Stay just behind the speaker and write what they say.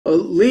Well,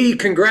 Lee,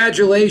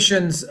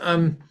 congratulations.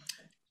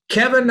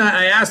 Kevin,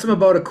 I asked him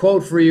about a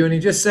quote for you, and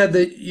he just said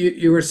that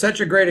you were such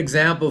a great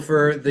example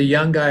for the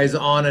young guys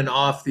on and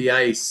off the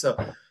ice. So,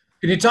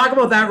 can you talk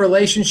about that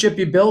relationship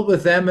you built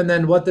with them and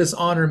then what this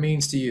honor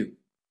means to you?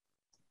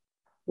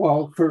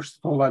 Well, first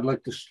of all, I'd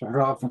like to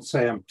start off and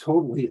say I'm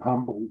totally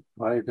humbled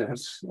by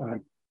this.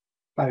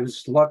 I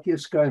was the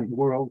luckiest guy in the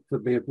world to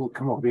be able to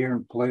come out here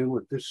and play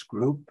with this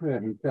group.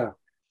 And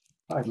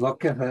I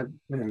look at it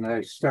and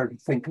I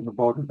started thinking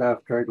about it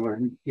after I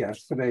learned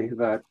yesterday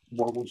that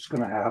what was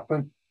going to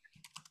happen.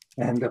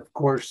 And of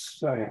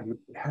course, I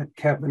had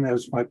Kevin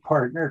as my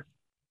partner.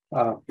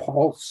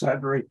 Paul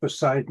sat right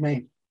beside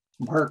me.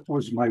 Mark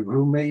was my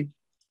roommate.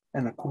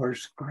 And of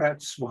course,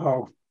 Gretz,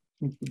 well,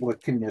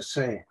 what can you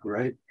say,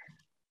 right?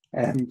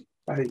 And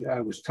I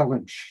was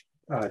telling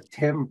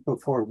Tim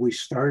before we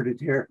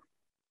started here,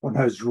 when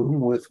I was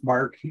rooming with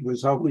Mark, he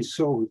was always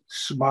so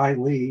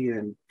smiley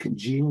and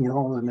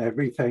congenial and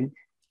everything.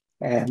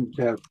 And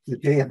the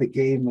day of the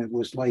game, it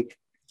was like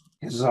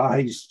his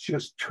eyes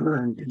just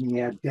turned and he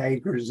had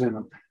daggers in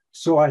them.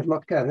 So I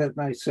look at it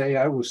and I say,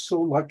 I was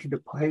so lucky to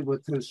play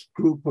with this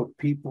group of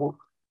people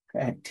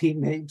and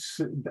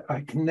teammates.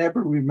 I can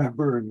never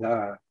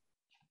remember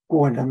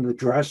going in the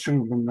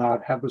dressing room and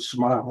not have a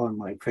smile on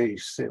my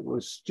face. It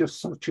was just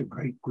such a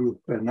great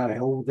group and I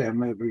owe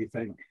them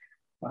everything.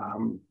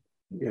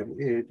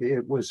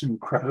 It was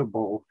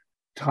incredible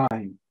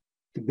time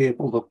to be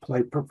able to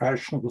play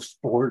professional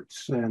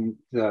sports and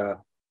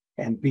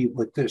be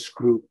with this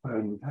group.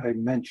 And I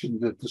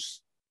mentioned that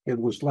it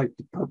was like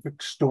the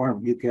perfect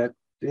storm.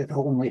 It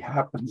only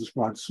happens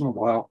once in a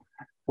while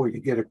where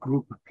you get a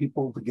group of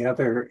people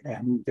together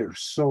and they're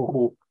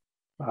so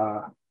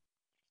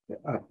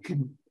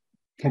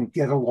can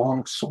get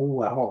along so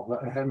well.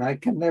 And I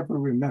can never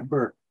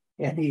remember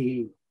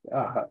any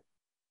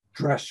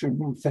dressing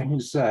room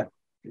things that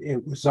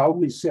it was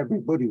always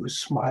everybody was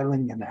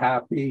smiling and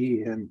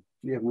happy and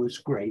it was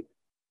great.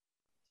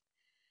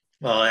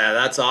 Well, yeah,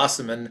 that's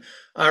awesome. And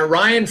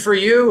Ryan, for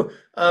you,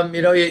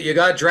 you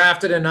got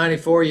drafted in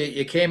 '94.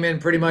 You came in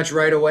pretty much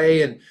right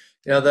away, and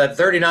that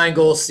 39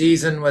 goal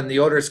season when the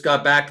Oilers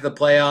got back to the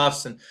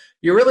playoffs, and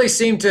you really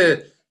seemed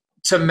to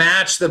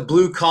match the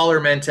blue collar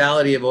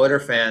mentality of Oiler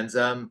fans.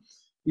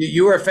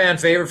 You were a fan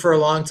favorite for a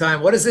long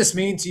time. What does this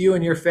mean to you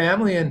and your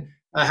family? And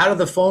how did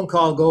the phone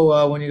call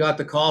go when you got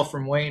the call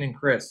from Wayne and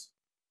Chris?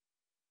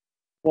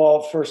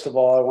 Well, first of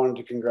all, I wanted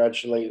to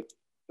congratulate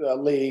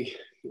Lee.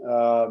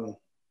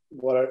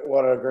 What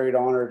a great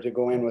honor to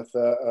go in with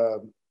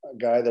a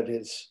guy that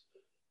has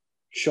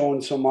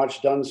shown so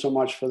much, done so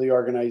much for the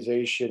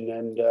organization,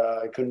 and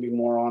I couldn't be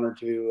more honored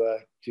to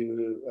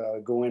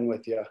go in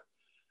with you.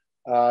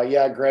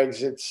 Yeah,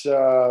 Greg's. It's.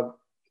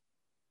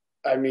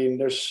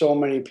 There's so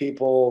many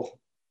people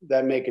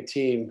that make a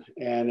team,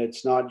 and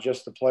it's not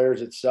just the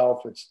players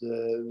itself. It's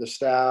the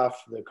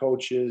staff, the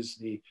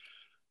coaches,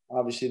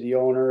 obviously the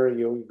owner.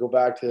 You go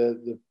back to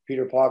the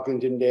Peter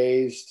Pocklington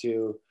days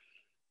to,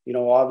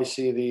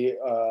 obviously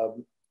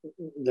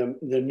the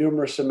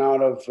numerous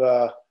amount of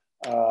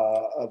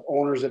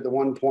owners at the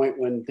one point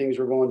when things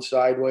were going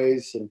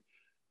sideways, and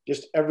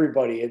just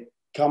everybody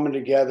coming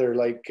together,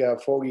 like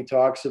Fogey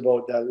talks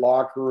about, that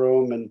locker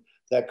room and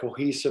that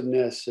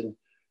cohesiveness. And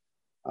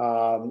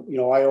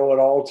I owe it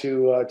all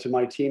to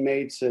my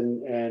teammates,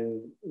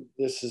 and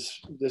this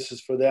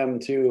is for them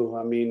too.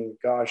 I mean,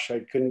 gosh, I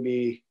couldn't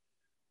be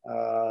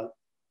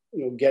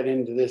get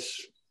into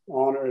this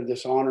honor.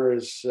 This honor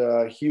is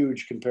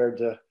huge compared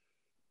to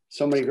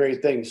so many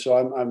great things. So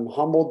I'm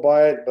humbled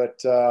by it, but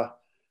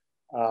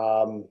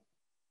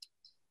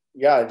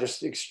yeah,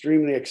 just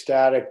extremely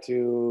ecstatic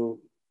to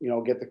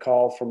get the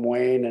call from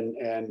Wayne,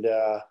 and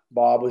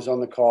Bob was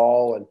on the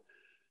call, and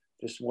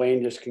just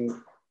Wayne just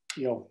can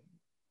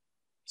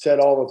said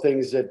all the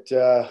things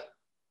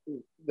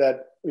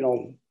that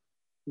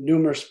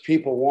numerous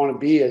people want to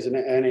be as an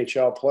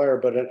NHL player,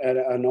 but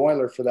an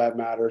Oiler for that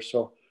matter.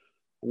 So,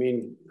 I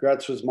mean,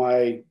 Gretz was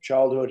my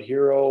childhood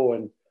hero,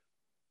 and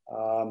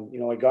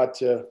I got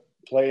to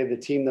play the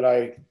team that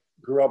I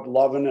grew up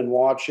loving and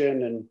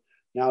watching, and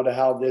now to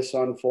have this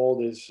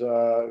unfold is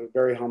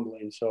very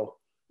humbling. So,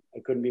 I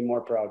couldn't be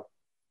more proud.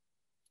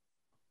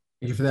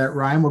 Thank you for that,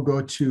 Ryan. We'll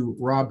go to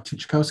Rob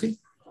Tuchkowski.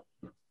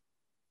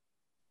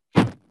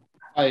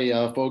 Hi,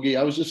 Fogey.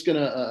 I was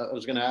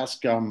gonna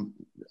ask.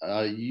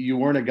 You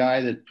weren't a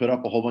guy that put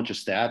up a whole bunch of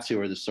stats. You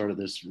were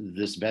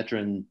this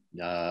veteran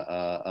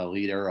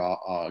leader,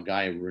 a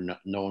guy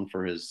known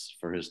for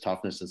his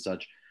toughness and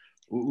such.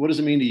 What does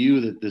it mean to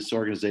you that this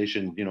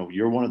organization,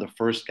 you're one of the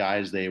first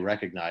guys they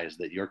recognize,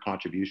 that your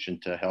contribution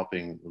to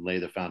helping lay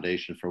the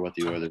foundation for what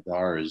the Oilers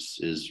are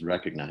is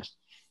recognized?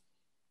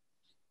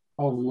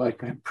 Oh,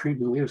 like I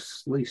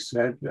previously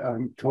said,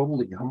 I'm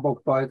totally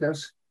humbled by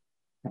this.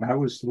 And I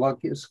was the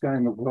luckiest guy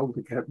in the world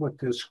to get with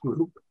this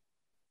group.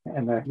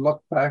 And I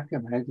look back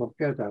and I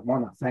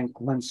want to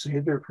thank Lynn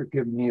Sather for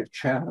giving me a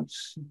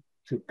chance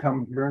to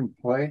come here and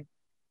play.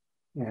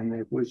 And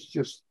it was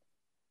just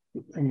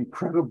an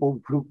incredible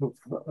group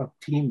of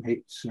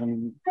teammates.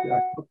 And I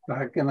look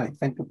back and I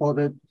think about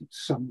it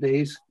some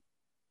days,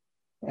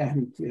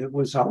 and it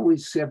was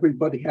always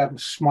everybody had a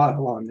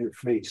smile on their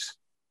face.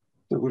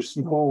 There was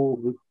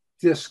no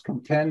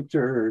discontent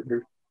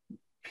or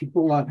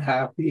people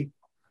unhappy.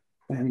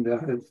 And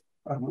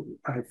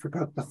I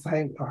forgot to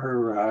thank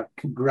or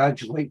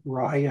congratulate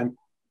Ryan.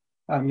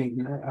 I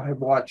mean, I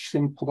watched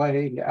him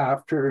play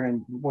after,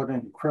 and what an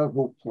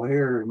incredible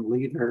player and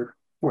leader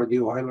for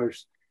the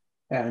Oilers.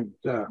 And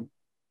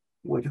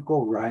way to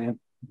go, Ryan.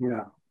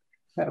 Yeah.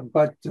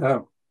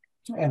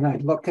 And I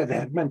look at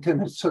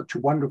Edmonton, it's such a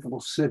wonderful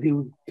city.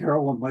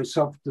 Carol and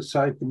myself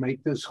decided to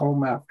make this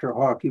home after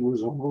hockey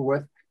was over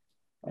with.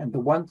 And the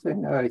one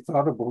thing I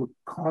thought about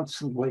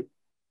constantly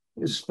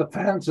is the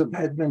fans of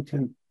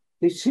Edmonton.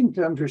 They seem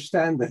to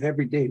understand that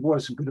every day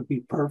wasn't going to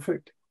be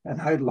perfect. And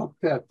I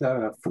looked at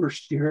the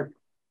first year,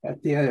 I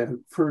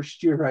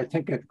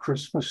think at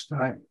Christmas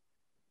time,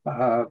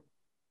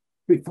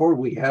 before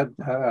we had,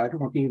 I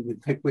don't even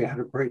think we had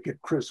a break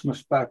at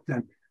Christmas back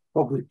then,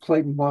 but we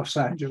played in Los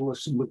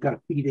Angeles and we got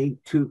beat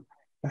 8-2.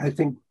 I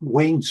think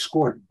Wayne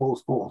scored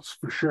both goals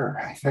for sure,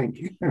 I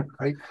think,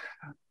 right?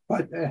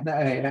 And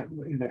I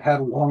had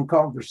a long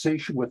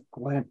conversation with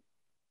Glenn,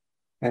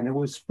 and it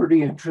was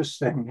pretty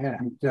interesting.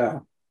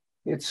 And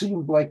it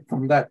seemed like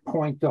from that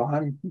point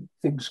on,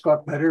 things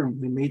got better and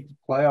we made the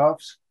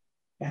playoffs.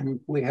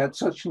 And we had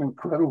such an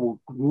incredible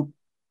group.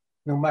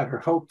 No matter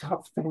how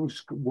tough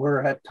things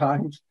were at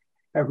times,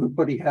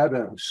 everybody had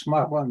a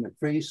smile on their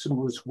face and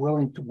was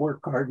willing to work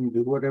hard and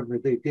do whatever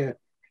they did.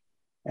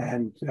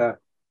 And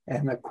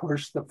of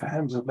course, the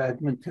fans of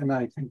Edmonton,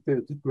 I think they're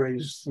the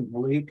greatest in the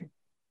league.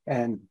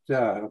 And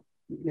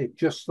it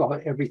just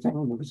thought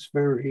everything was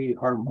very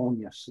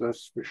harmonious,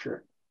 that's for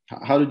sure.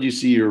 How did you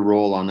see your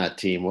role on that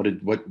team? What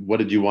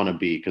did you want to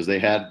be? Because they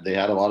had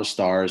a lot of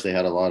stars, they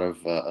had a lot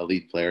of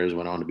elite players,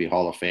 went on to be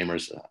Hall of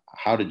Famers.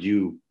 How did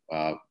you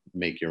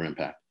make your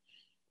impact?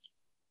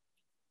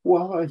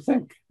 Well, I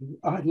think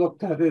I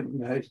looked at it,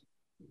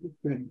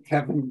 and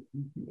Kevin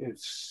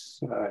is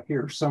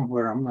here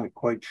somewhere, I'm not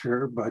quite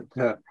sure, but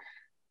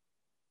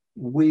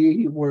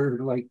we were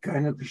like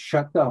kind of the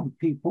shutdown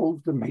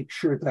people to make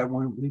sure that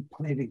when we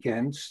played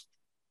against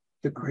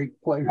the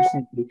great players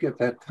in the league at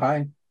that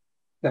time,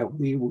 that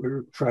we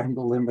were trying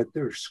to limit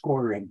their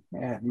scoring.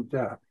 And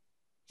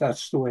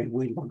that's the way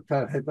we looked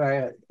at it.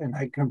 I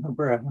can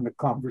remember having a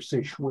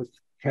conversation with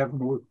Kevin.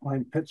 We were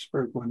playing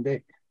Pittsburgh one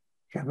day.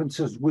 Kevin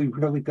says, we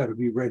really got to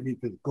be ready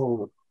to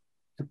go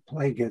to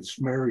play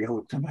against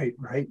Mario tonight,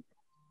 right?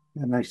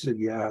 And I said,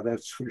 yeah,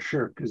 that's for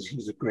sure, because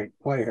he's a great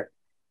player.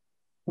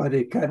 But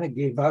it kind of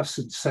gave us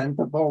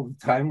incentive all the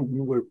time when we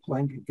were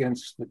playing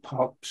against the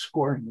top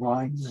scoring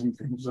lines and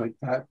things like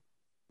that,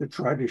 to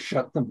try to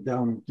shut them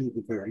down and do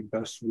the very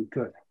best we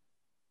could.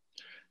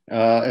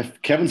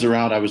 If Kevin's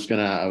around, I was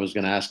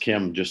gonna ask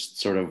him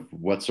just sort of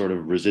what sort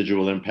of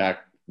residual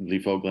impact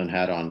Lee Fogolin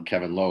had on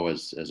Kevin Lowe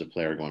as a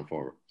player going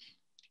forward.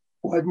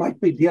 Well, it might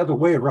be the other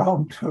way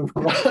around.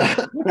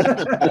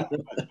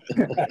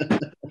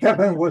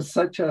 Kevin was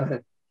such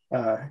a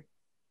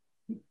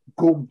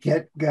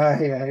go-get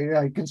guy.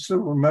 I can still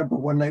remember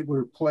one night we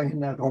were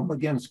playing at home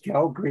against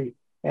Calgary,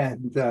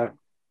 and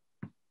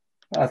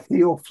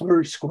Theo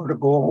Fleury scored a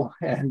goal,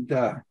 and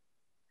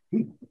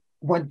he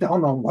went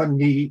down on one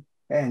knee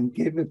and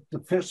gave it the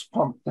fist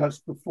pump. That's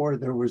before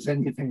there was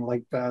anything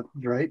like that,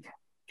 right?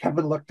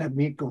 Kevin looked at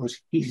me and goes,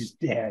 he's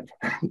dead.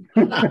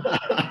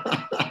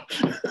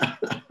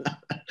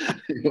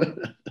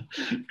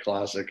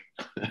 Classic.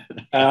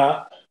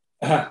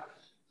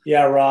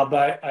 Yeah, Rob,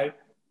 I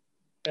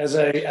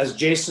as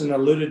Jason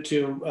alluded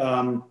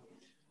to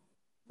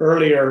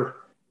earlier,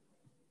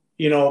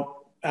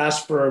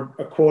 asked for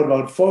a quote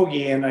about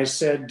Fogey, and I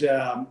said,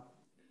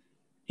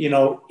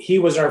 he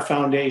was our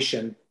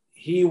foundation.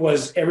 He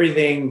was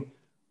everything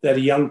that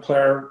a young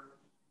player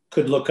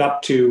could look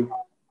up to,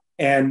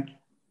 and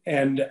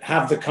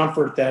have the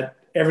comfort that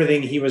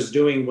everything he was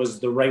doing was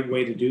the right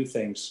way to do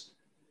things.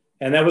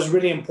 And that was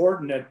really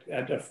important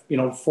at a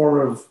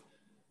formative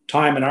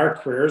time in our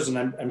careers. And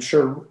I'm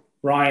sure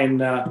Ryan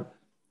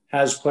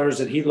has players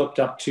that he looked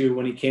up to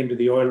when he came to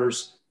the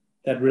Oilers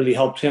that really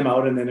helped him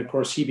out. And then, of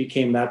course, he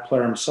became that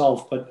player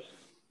himself. But,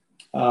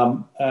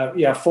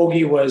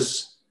 Fogey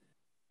was,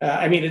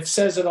 it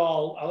says it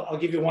all. I'll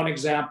give you one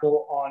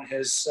example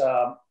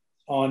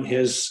on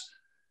his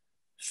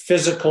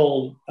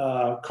physical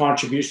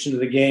contribution to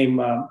the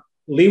game.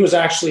 Lee was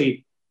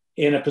actually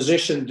in a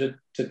position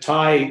to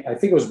tie, I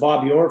think it was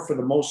Bobby Orr, for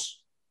the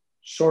most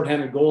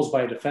shorthanded goals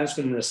by a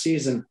defenseman in a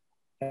season.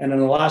 And in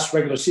the last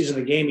regular season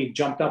of the game, he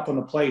jumped up on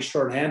the play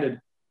shorthanded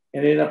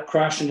and ended up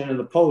crashing into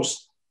the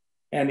post.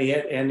 And he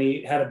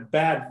had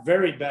a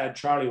very bad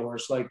Charlie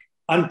horse, like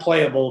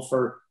unplayable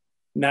for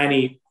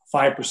 95%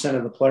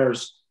 of the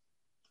players.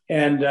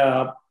 And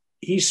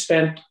he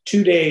spent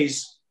 2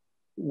 days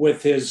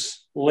with his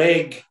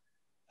leg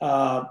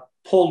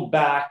pulled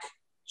back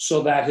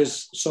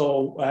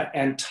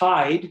and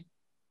tied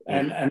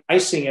and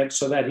icing it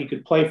so that he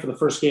could play for the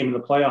first game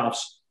of the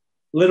playoffs.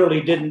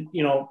 literally didn't,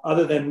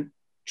 other than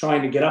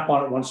trying to get up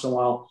on it once in a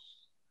while.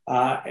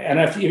 And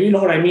if you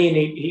know what I mean,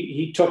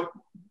 he took,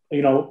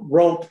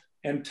 rope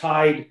and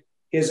tied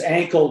his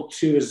ankle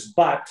to his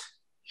butt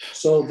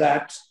so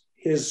that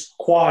his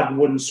quad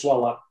wouldn't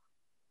swell up.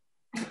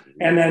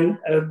 And then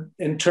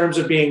in terms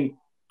of being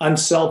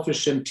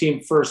unselfish and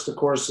team first, of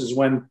course, is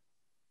when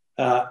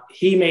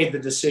he made the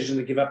decision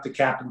to give up the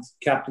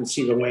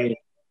captaincy to Wayne.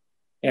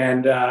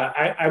 And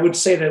I would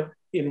say that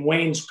in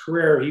Wayne's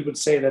career, he would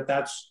say that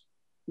that's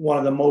one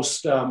of the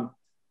most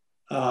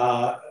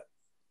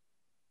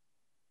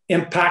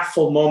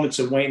impactful moments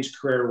of Wayne's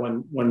career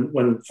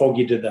when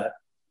Fogy did that.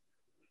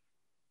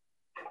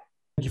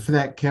 Thank you for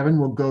that, Kevin.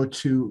 We'll go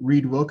to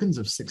Reed Wilkins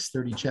of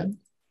 630 Ched.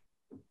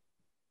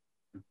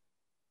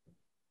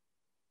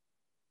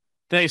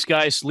 Thanks,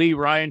 guys. Lee,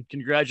 Ryan,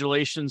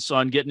 congratulations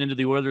on getting into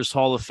the Oilers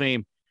Hall of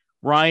Fame.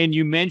 Ryan,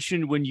 you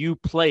mentioned when you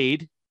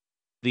played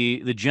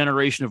the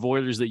generation of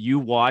Oilers that you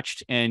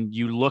watched and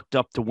you looked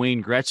up to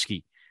Wayne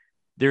Gretzky.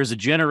 There's a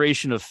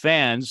generation of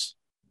fans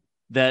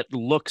that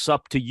looks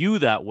up to you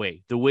that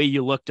way, the way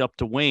you looked up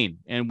to Wayne.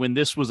 And when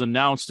this was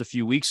announced a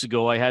few weeks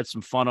ago, I had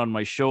some fun on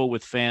my show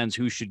with fans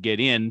who should get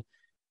in.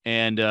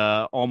 And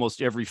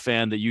almost every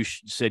fan that you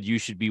said you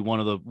should be one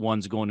of the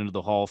ones going into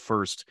the Hall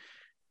first.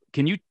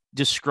 Can you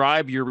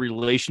describe your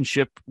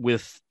relationship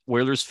with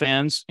Oilers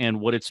fans and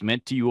what it's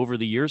meant to you over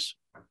the years?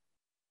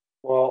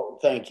 Well,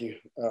 thank you,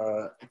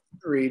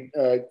 Reed.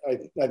 I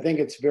think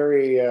it's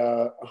very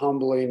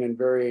humbling and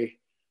very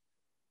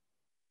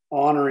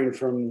honoring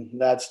from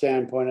that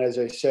standpoint, as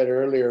I said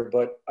earlier,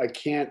 but I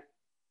can't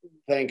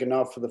thank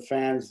enough for the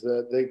fans.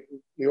 The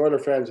Oiler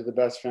fans are the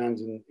best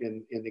fans in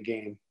the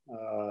game,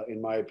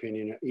 in my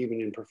opinion,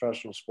 even in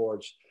professional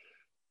sports.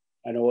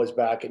 I know I was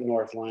back at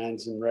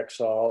Northlands and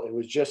Rexall. It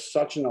was just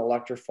such an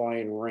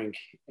electrifying rink.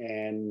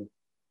 And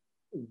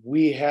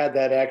we had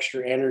that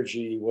extra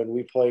energy when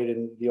we played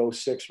in the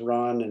 06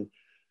 run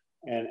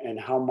and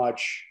how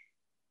much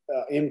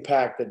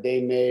impact that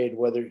they made,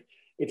 whether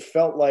it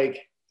felt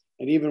like,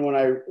 and even when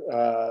I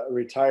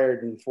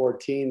retired in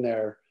 14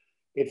 there,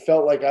 it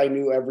felt like I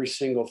knew every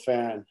single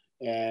fan.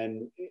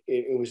 And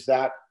it was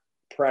that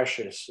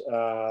precious.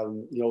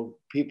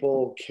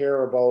 People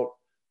care about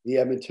the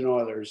Edmonton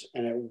Oilers,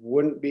 and it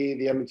wouldn't be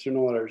the Edmonton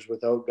Oilers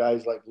without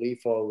guys like Lee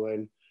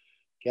Fogolin,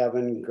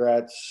 Kevin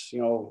Gretz,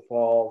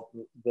 Paul,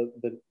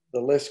 the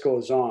list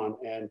goes on.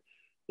 And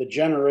the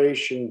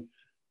generation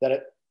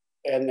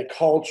and the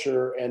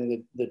culture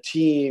and the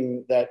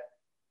team that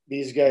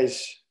these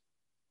guys,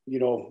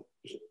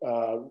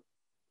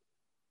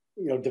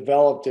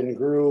 developed and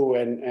grew.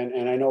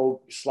 And I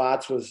know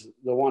Slats was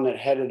the one that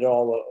headed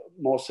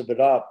most of it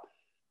up.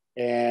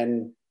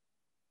 And,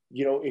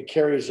 it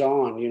carries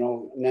on,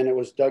 and then it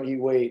was Dougie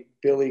Waite,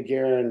 Billy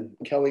Guerin,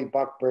 Kelly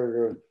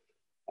Buchberger,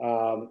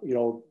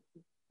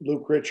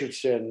 Luke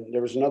Richardson.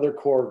 There was another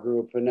core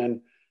group. And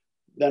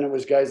then it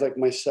was guys like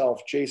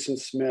myself, Jason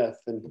Smith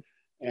and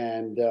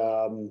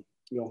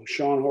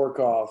Sean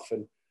Horkoff.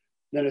 And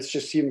then it's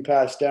just even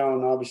passed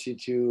down, obviously,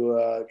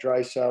 to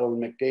Draisaitl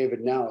and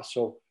McDavid now.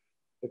 So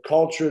the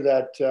culture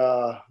that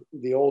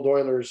the old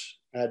Oilers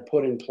had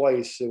put in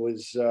place, it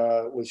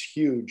was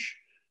huge.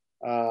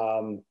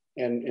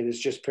 And it's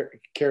just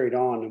carried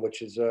on,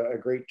 which is a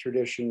great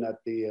tradition that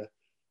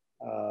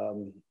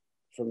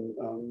from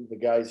the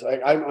guys.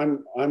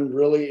 I'm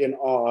really in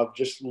awe of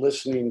just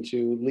listening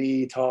to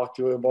Lee talk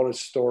about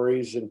his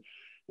stories and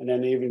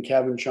then even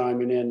Kevin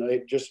chiming in.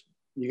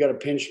 You got to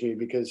pinch me,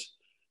 because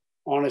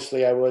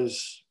honestly, I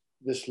was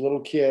this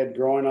little kid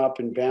growing up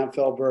in Banff,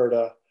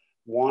 Alberta,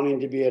 wanting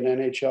to be an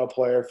NHL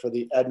player for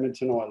the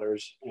Edmonton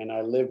Oilers, and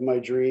I lived my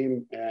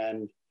dream,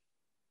 and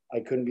I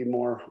couldn't be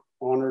more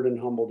honored and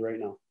humbled right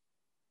now.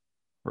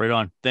 Right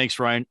on. Thanks,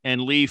 Ryan.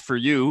 And Lee, for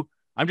you,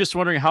 I'm just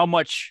wondering how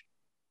much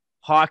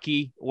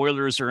hockey,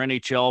 Oilers or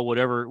NHL,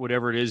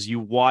 whatever it is, you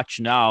watch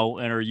now.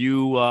 And are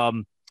you,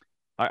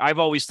 I've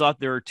always thought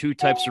there are two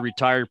types of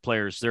retired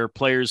players. There are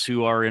players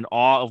who are in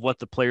awe of what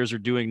the players are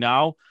doing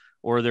now,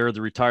 or there are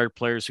the retired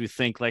players who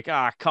think like,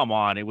 come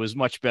on, it was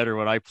much better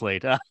when I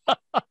played.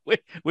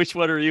 Which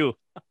one are you?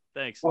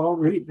 Thanks. Well,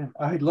 Reed,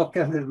 I look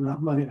at it and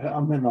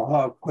I'm in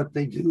awe of what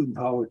they do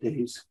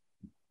nowadays.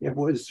 It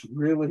was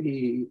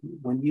really,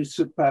 when you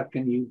sit back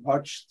and you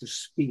watch the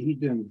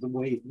speed and the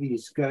way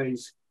these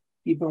guys,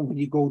 even when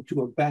you go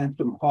to a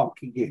bantam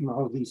hockey game,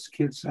 how these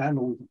kids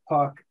handle the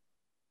puck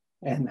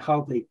and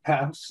how they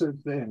pass it,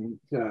 and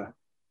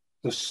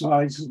the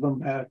size of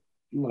them at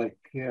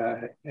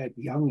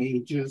young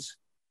ages.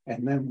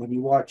 And then when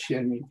you watch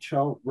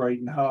NHL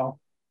right now,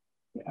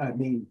 I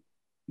mean,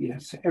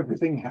 yes,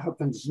 everything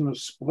happens in a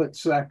split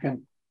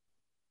second,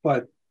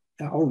 but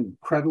how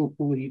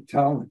incredibly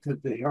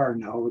talented they are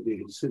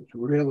nowadays. It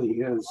really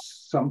is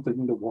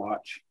something to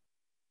watch.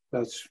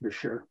 That's for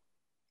sure.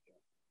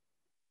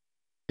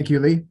 Thank you,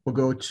 Lee. We'll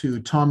go to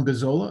Tom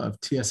Gazzola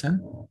of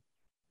TSN.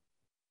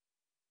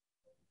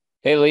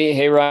 Hey, Lee.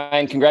 Hey,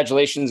 Ryan.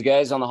 Congratulations,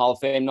 guys, on the Hall of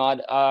Fame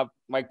nod.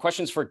 My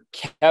question's for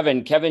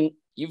Kevin. Kevin,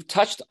 you've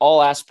touched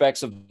all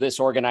aspects of this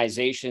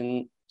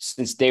organization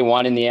since day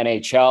one in the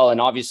NHL, and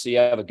obviously you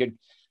have a good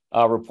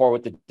rapport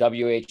with the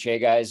WHA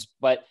guys.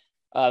 But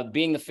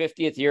being the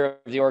 50th year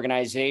of the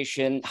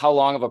organization, how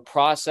long of a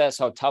process,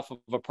 how tough of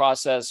a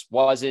process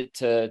was it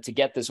to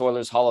get this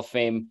Oilers Hall of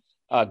Fame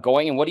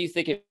going? And what do you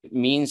think it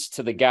means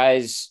to the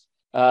guys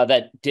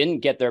that didn't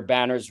get their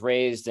banners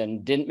raised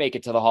and didn't make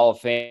it to the Hall of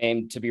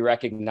Fame to be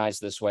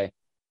recognized this way?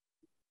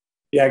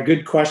 Yeah,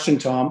 good question,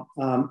 Tom.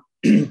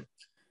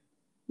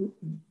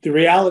 The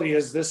reality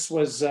is this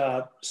was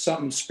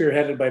something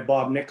spearheaded by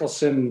Bob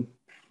Nicholson,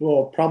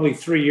 well, probably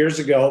 3 years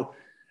ago.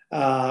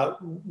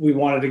 We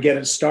wanted to get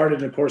it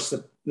started. And of course,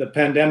 the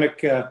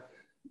pandemic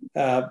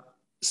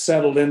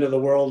settled into the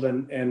world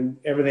and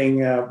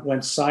everything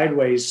went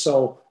sideways.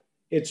 So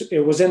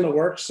it was in the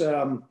works.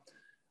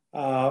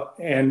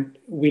 And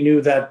we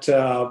knew that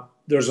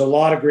there's a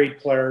lot of great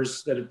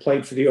players that had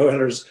played for the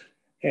Oilers,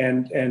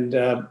 and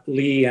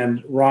Lee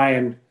and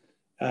Ryan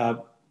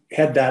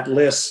had that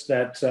list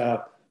that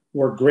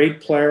were great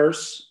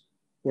players,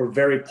 were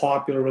very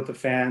popular with the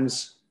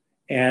fans.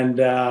 And,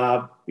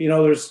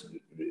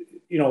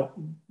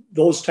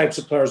 those types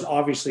of players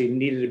obviously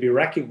needed to be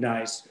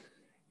recognized.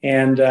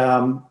 And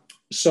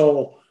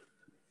so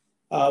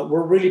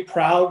we're really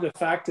proud of the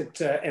fact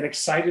that and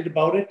excited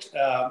about it.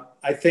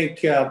 I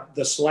think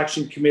the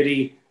selection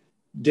committee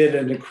did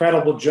an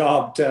incredible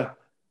job to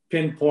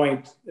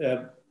pinpoint,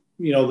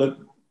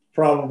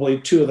 probably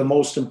two of the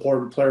most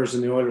important players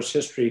in the Oilers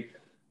history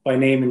by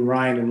naming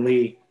Ryan and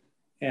Lee.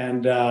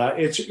 And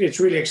it's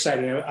really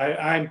exciting.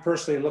 I'm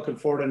personally looking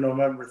forward to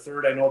November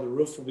 3rd. I know the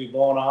roof will be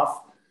blown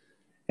off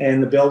in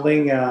the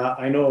building.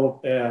 I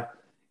know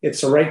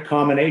it's the right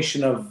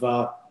combination of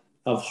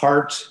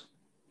heart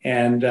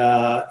and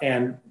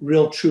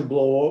real true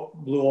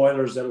blue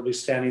Oilers that will be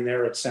standing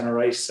there at center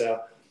ice,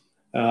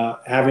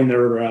 having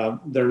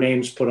their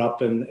names put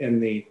up in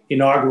the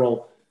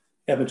inaugural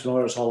Edmonton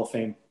Oilers Hall of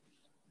Fame.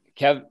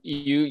 Kev,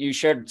 you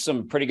shared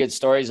some pretty good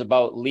stories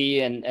about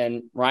Lee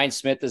and Ryan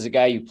Smyth is a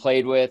guy you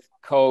played with,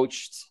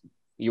 coached.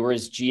 You were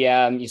his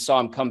GM. You saw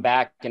him come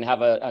back and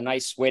have a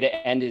nice way to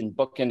end and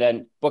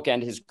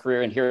bookend his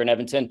career here in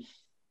Edmonton.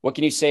 What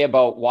can you say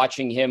about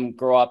watching him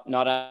grow up,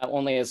 not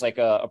only as like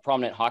a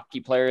prominent hockey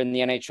player in the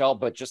NHL,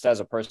 but just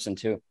as a person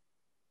too?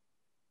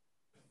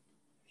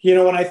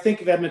 When I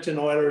think of Edmonton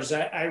Oilers,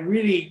 I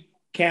really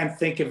can't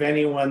think of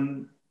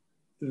anyone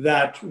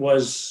that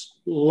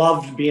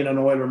loved being an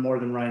Oiler more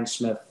than Ryan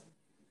Smyth.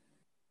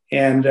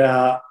 And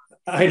I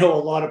know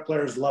a lot of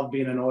players love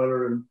being an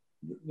Oiler, and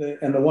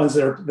the ones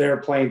that are there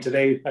playing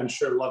today, I'm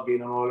sure love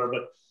being an Oiler.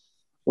 But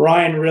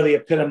Ryan really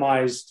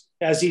epitomized,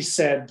 as he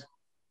said,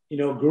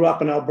 grew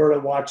up in Alberta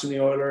watching the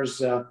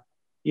Oilers,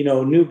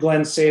 knew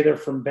Glenn Sather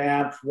from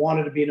Banff,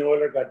 wanted to be an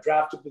Oiler, got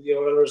drafted with the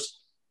Oilers,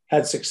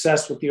 had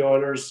success with the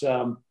Oilers.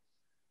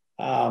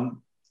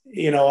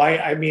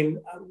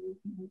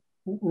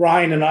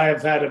 Ryan and I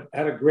have had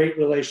a great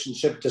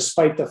relationship,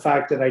 despite the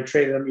fact that I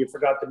traded him. You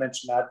forgot to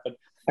mention that, but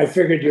I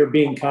figured you're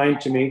being kind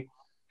to me.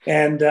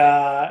 And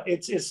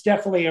it's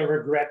definitely a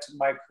regret in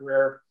my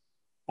career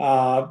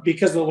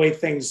because of the way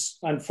things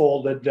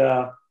unfolded.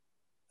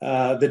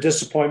 The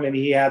disappointment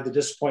he had, the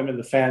disappointment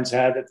the fans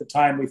had. At the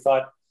time, we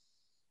thought,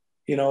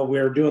 we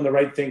were doing the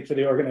right thing for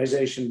the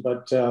organization,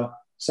 but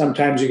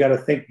sometimes you got to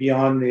think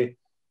beyond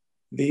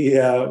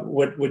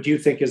what you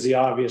think is the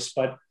obvious.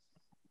 But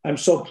I'm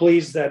so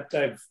pleased that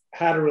I've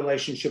had a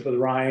relationship with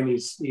Ryan.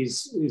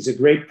 He's a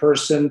great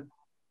person.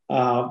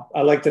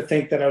 I like to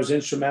think that I was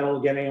instrumental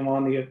in getting him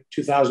on the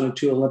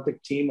 2002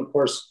 Olympic team. Of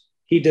course,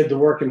 he did the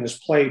work in his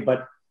play,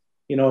 but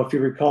if you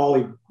recall,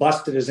 he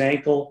busted his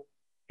ankle,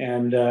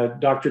 and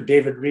Dr.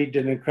 David Reed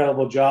did an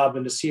incredible job.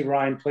 And to see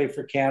Ryan play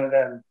for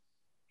Canada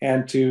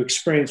and to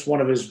experience one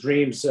of his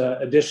dreams,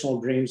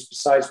 additional dreams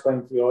besides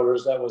playing for the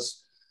Oilers, that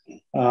was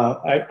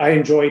I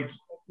enjoyed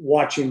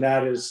watching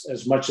that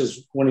as much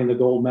as winning the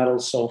gold medal.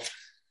 So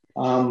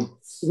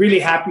really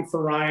happy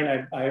for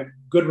Ryan. I have a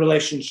good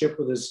relationship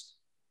with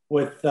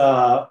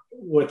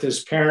his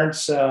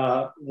parents,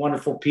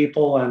 wonderful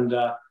people. And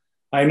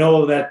I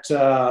know that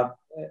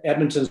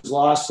Edmonton's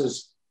lost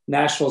is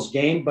Nashville's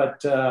gain,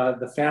 but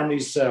the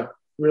family's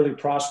really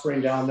prospering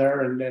down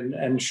there.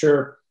 And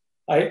sure,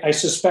 I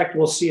suspect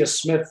we'll see a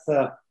Smyth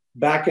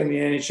back in the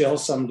NHL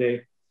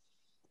someday.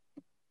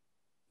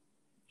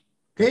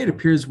 Okay, it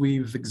appears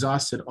we've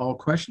exhausted all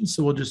questions,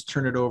 so we'll just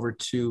turn it over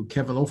to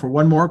Kevin Lowe for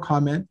one more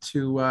comment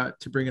to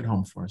bring it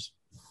home for us.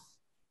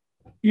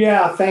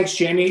 Yeah, thanks,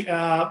 Jamie.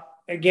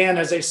 Again,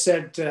 as I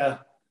said,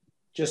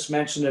 just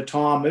mentioned to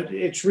Tom,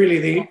 it's really,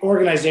 the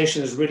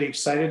organization is really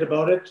excited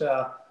about it.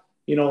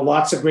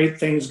 Lots of great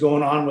things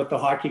going on with the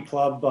hockey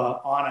club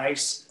on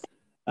ice.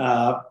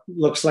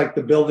 Looks like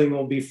the building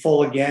will be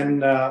full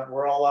again.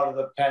 We're all out of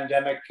the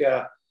pandemic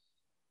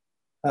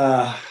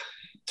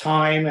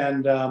time,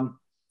 and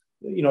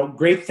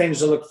great things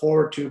to look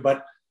forward to.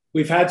 But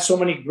we've had so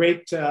many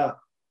great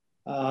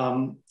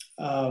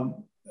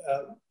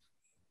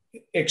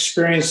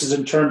experiences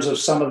in terms of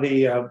some of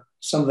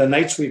the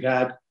nights we've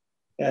had.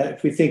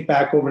 If we think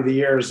back over the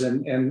years,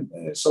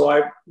 and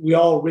so we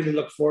all really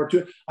look forward to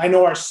it. I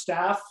know our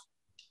staff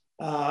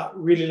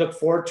really look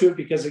forward to it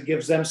because it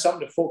gives them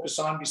something to focus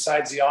on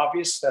besides the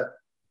obvious, that,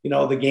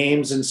 the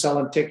games and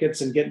selling tickets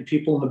and getting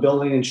people in the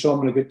building and showing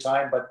them a good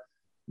time. But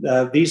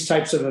these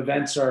types of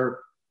events are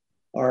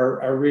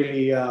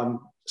really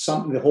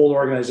something the whole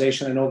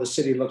organization, I know the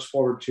city, looks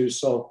forward to.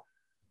 So,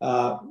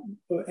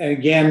 and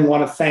again,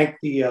 want to thank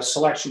the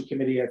selection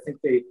committee. I think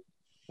they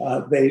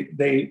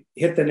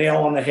hit the nail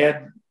on the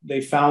head.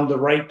 They found the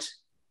right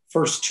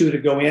first two to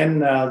go in.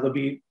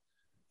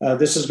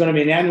 This is going to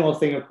be an annual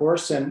thing, of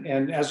course,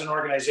 and as an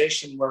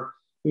organization,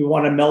 we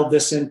want to meld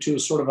this into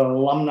sort of an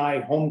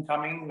alumni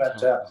homecoming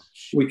that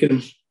we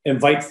can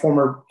invite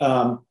former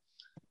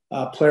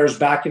players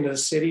back into the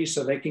city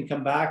so they can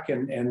come back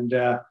and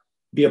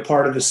be a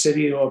part of the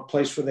city, or a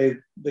place where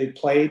they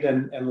played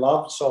and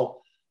loved.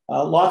 So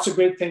lots of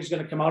great things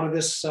going to come out of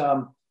this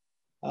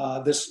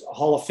this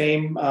Hall of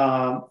Fame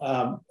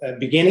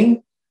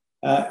beginning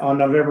on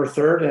November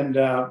 3rd, and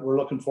we're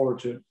looking forward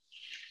to it.